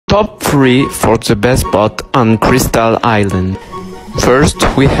Top 3 for the best spot on Crystal Island. First,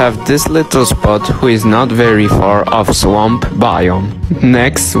 we have this little spot who is not very far off swamp biome.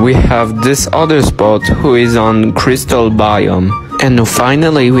 Next, we have this other spot who is on crystal biome. And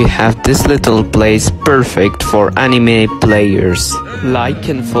finally, we have this little place perfect for anime players. Like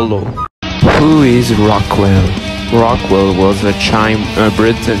and follow. Who is Rockwell? Rockwell was a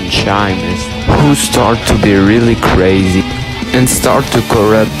Britain chimist who started to be really crazy and start to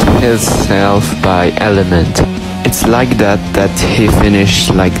corrupt himself by element. It's like that he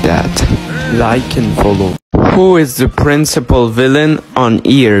finished like that. Like and follow. Who is the principal villain on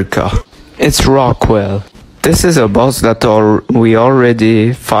Irka? It's Rockwell. This is a boss that we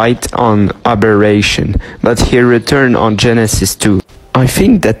already fight on Aberration, but he returned on Genesis 2. I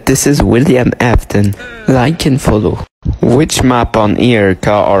think that this is William Afton. Like and follow. Which map on Irka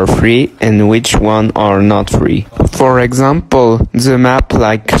are free and which one are not free? For example, the map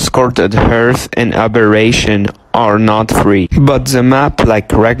like Scorched Earth and Aberration are not free, but the map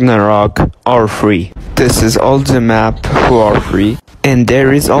like Ragnarok are free. This is all the map who are free, and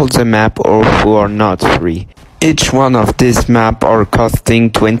there is all the map who are not free. Each one of these map are costing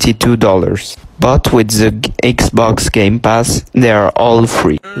 $22, but with the Xbox Game Pass, they are all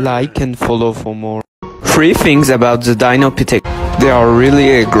free. Like and follow for more. 3 things about the Dinopithecus. They are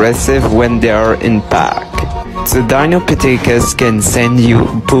really aggressive when they are in pack. The Dinopithecus can send you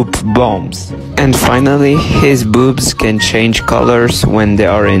poop bombs. And finally, his boobs can change colors when they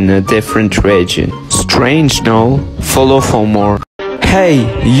are in a different region. Strange, no? Follow for more. Hey,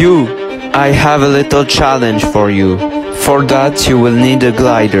 you! I have a little challenge for you. For that, you will need a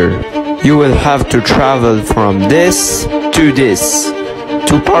glider. You will have to travel from this to this.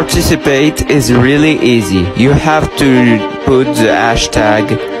 To participate is really easy. You have to put the hashtag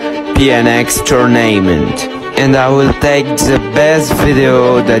PNX tournament. And I will take the best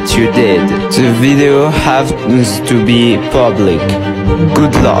video that you did. The video has to be public.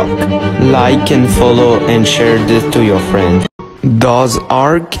 Good luck. Like and follow and share this to your friend. Does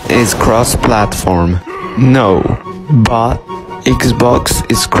ARK is cross-platform? No, but Xbox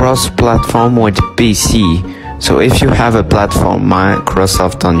is cross-platform with PC. So if you have a platform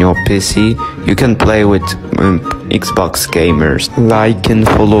Microsoft on your PC, you can play with Xbox gamers. Like and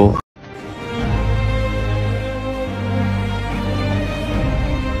follow.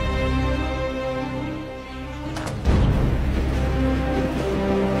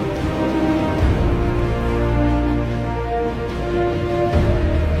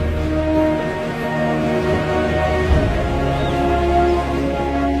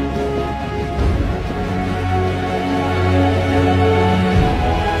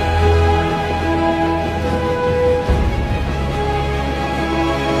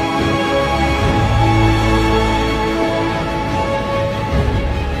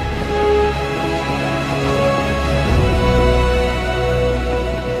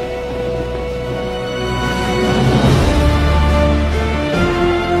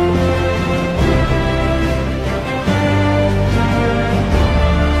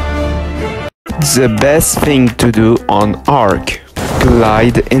 The best thing to do on ARK,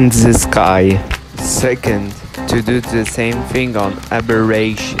 glide in the sky. Second, to do the same thing on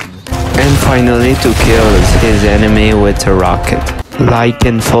Aberration. And finally to kill his enemy with a rocket. Like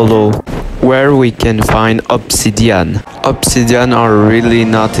and follow. Where we can find obsidian. Obsidian are really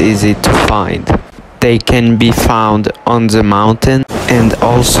not easy to find. They can be found on the mountain and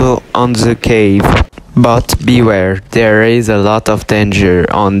also on the cave. But beware, there is a lot of danger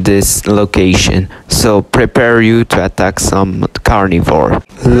on this location, so prepare you to attack some carnivore.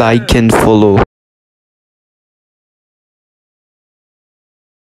 Like and follow.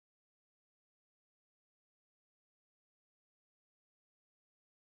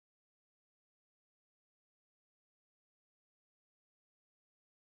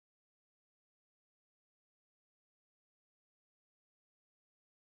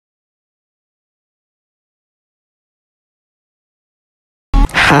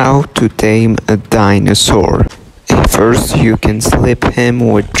 How to tame a dinosaur. First you can slip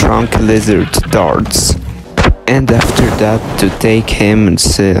him with trunk lizard darts. And after that to take him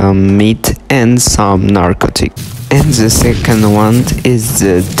some meat and some narcotic. And the second one is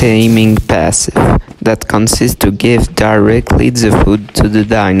the taming passive. That consists to give directly the food to the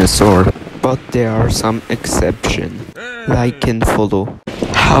dinosaur. But there are some exceptions. Like and follow.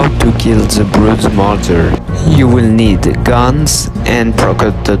 How to kill the brood mother. You will need guns and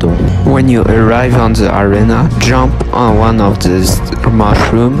Procotodon. When you arrive on the arena, jump on one of the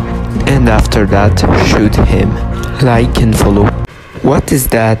mushrooms and after that shoot him. Like and follow. What is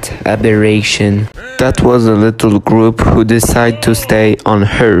that aberration? That was a little group who decided to stay on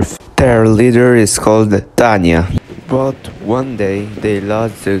Earth. Their leader is called Tanya. But one day they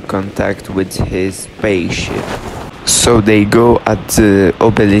lost the contact with his spaceship. So they go at the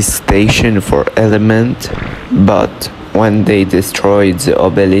obelisk station for element, but when they destroyed the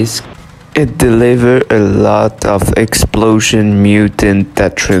obelisk, it delivered a lot of explosion mutant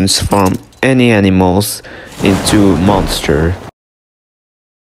that transform any animals into monster.